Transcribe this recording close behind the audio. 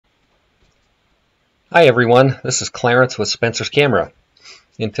Hi everyone, this is Clarence with Spencer's Camera.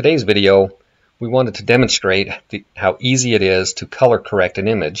 In today's video, we wanted to demonstrate how easy it is to color correct an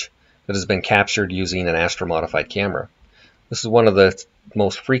image that has been captured using an Astro-Modified camera. This is one of the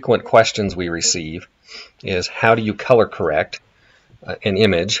most frequent questions we receive, is how do you color correct an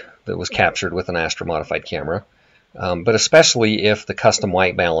image that was captured with an Astro-Modified camera, but especially if the custom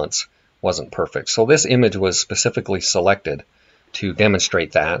white balance wasn't perfect. So this image was specifically selected to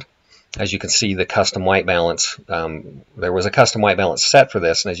demonstrate that. As you can see, the custom white balance, there was a custom white balance set for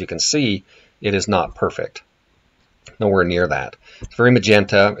this, and as you can see, it is not perfect. Nowhere near that. It's very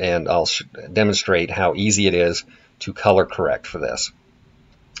magenta, and I'll demonstrate how easy it is to color correct for this.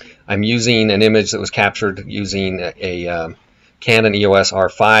 I'm using an image that was captured using a Canon EOS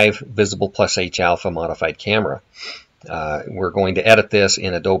R5 Visible Plus H Alpha modified camera. We're going to edit this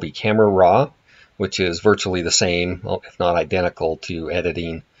in Adobe Camera Raw, which is virtually the same, if not identical, to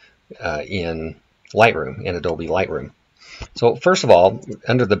editing in Lightroom, in Adobe Lightroom. So first of all,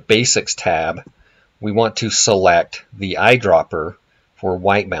 under the Basics tab, we want to select the eyedropper for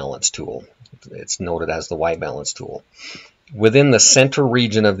White Balance tool. It's noted as the White Balance tool. Within the center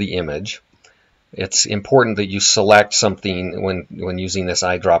region of the image, it's important that you select something when using this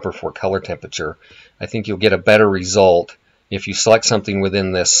eyedropper for color temperature. I think you'll get a better result if you select something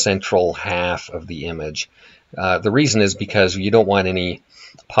within this central half of the image. The reason is because you don't want any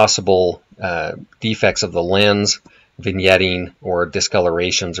possible defects of the lens, vignetting, or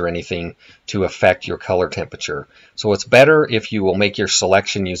discolorations or anything to affect your color temperature. So it's better if you will make your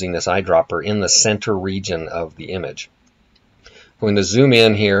selection using this eyedropper in the center region of the image. I'm going to zoom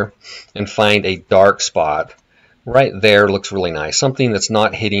in here and find a dark spot. Right there looks really nice, something that's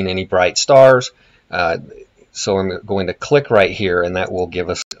not hitting any bright stars. So I'm going to click right here, and that will give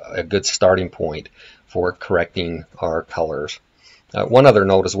us a good starting point for correcting our colors. One other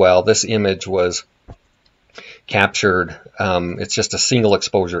note as well, this image was captured, it's just a single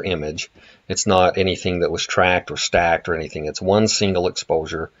exposure image. It's not anything that was tracked or stacked or anything. It's one single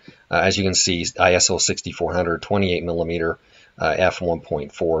exposure. As you can see, ISO 6400, 28mm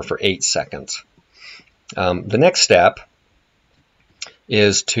f1.4 for 8 seconds. The next step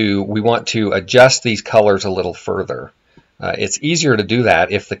is we want to adjust these colors a little further. It's easier to do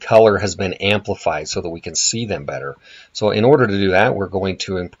that if the color has been amplified so that we can see them better. So in order to do that, we're going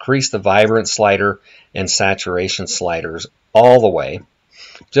to increase the vibrance slider and saturation sliders all the way,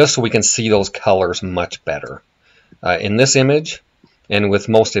 just so we can see those colors much better. In this image, and with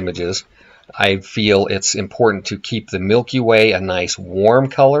most images, I feel it's important to keep the Milky Way a nice warm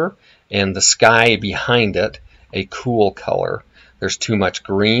color and the sky behind it a cool color. There's too much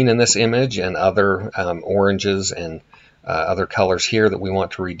green in this image and other oranges and other colors here that we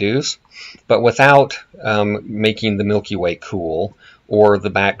want to reduce, but without making the Milky Way cool or the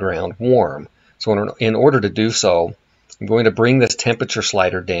background warm. So in order to do so, I'm going to bring this temperature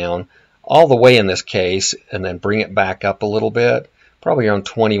slider down all the way in this case, and then bring it back up a little bit, probably around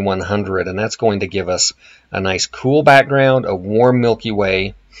 2100, and that's going to give us a nice cool background, a warm Milky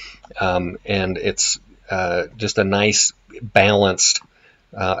Way, and it's just a nice balanced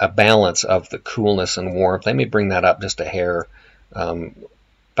a balance of the coolness and warmth. I may bring that up just a hair,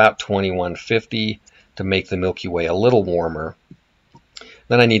 about 2150, to make the Milky Way a little warmer.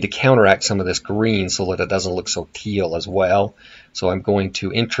 Then I need to counteract some of this green so that it doesn't look so teal as well. So I'm going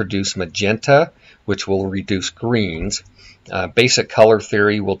to introduce magenta, which will reduce greens. Basic color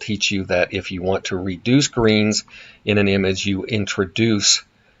theory will teach you that if you want to reduce greens in an image, you introduce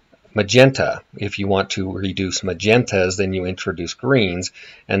magenta. If you want to reduce magentas, then you introduce greens,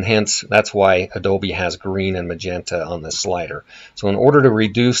 and hence that's why Adobe has green and magenta on this slider. So in order to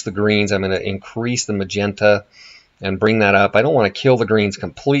reduce the greens, I'm going to increase the magenta and bring that up. I don't want to kill the greens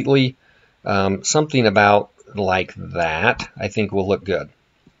completely. Something about like that I think will look good.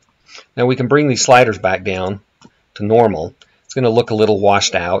 Now we can bring these sliders back down to normal. It's going to look a little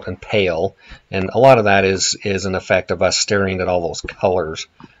washed out and pale, and a lot of that is an effect of us staring at all those colors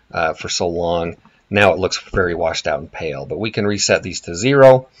for so long. Now it looks very washed out and pale, but we can reset these to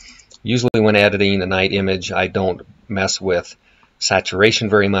 0. Usually when editing a night image, I don't mess with saturation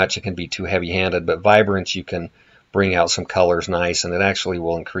very much. It can be too heavy-handed, but vibrance, you can bring out some colors nice, and it actually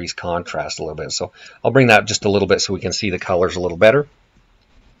will increase contrast a little bit. So I'll bring that just a little bit so we can see the colors a little better.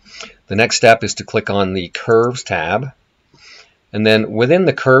 The next step is to click on the Curves tab, and then within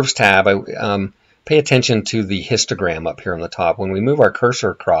the Curves tab, pay attention to the histogram up here on the top. When we move our cursor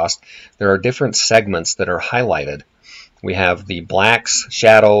across, there are different segments that are highlighted. We have the blacks,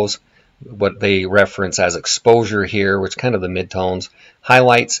 shadows, what they reference as exposure here, which is kind of the midtones,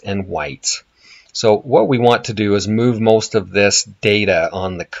 highlights, and whites. So what we want to do is move most of this data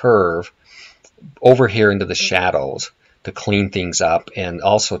on the curve over here into the shadows to clean things up and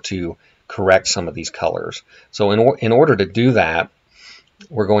also to correct some of these colors. So in order to do that,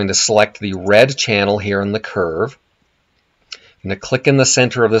 we're going to select the red channel here in the curve. I'm going to click in the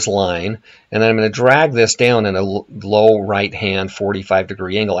center of this line, and then I'm going to drag this down in a low right-hand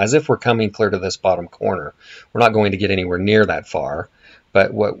 45-degree angle, as if we're coming clear to this bottom corner. We're not going to get anywhere near that far,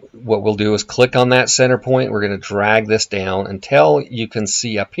 but what we'll do is click on that center point. We're going to drag this down until you can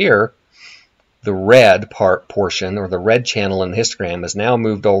see up here the red portion, or the red channel in the histogram, is now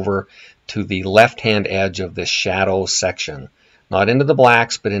moved over to the left-hand edge of this shadow section. Not into the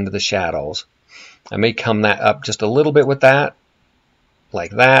blacks, but into the shadows. I may come that up just a little bit with that,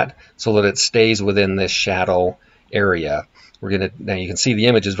 like that, so that it stays within this shadow area. Now you can see the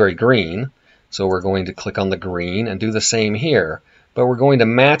image is very green, so we're going to click on the green and do the same here. But we're going to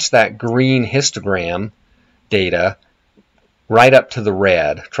match that green histogram data right up to the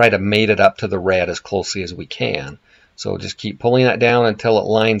red. Try to mate it up to the red as closely as we can. So just keep pulling that down until it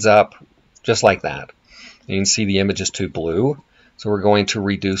lines up just like that. You can see the image is too blue, so we're going to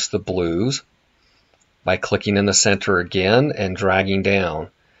reduce the blues by clicking in the center again and dragging down.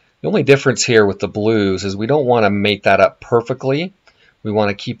 The only difference here with the blues is we don't want to mate that up perfectly. We want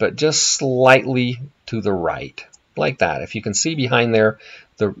to keep it just slightly to the right, like that. If you can see behind there,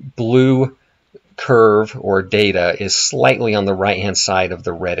 the blue curve or data is slightly on the right-hand side of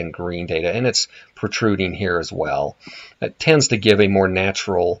the red and green data, and it's protruding here as well. That tends to give a more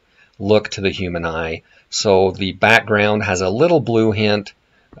natural look to the human eye. So the background has a little blue hint,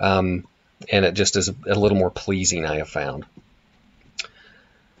 and it just is a little more pleasing, I have found.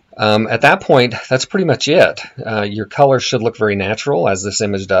 At that point, that's pretty much it. Your color should look very natural, as this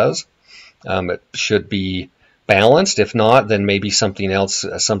image does. It should be balanced. If not, then maybe something else,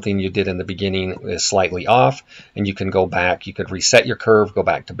 something you did in the beginning is slightly off, and you can go back. You could reset your curve, go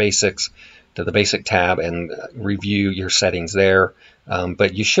back to basics, to the basic tab, and review your settings there.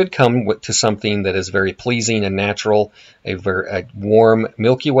 But you should come to something that is very pleasing and natural, a warm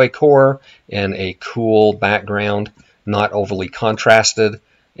Milky Way core and a cool background, not overly contrasted,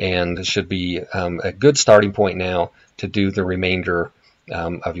 and should be a good starting point now to do the remainder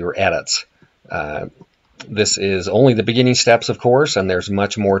of your edits. This is only the beginning steps, of course, and there's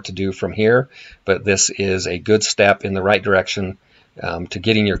much more to do from here, but this is a good step in the right direction to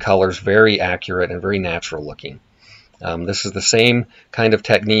getting your colors very accurate and very natural looking. This is the same kind of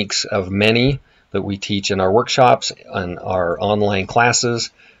techniques of many that we teach in our workshops and our online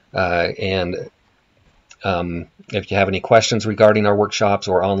classes. If you have any questions regarding our workshops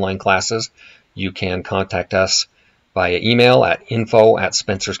or online classes, you can contact us via email at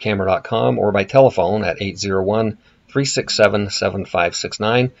info@spencerscamera.com or by telephone at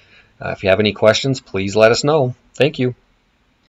 801-367-7569. If you have any questions, please let us know. Thank you.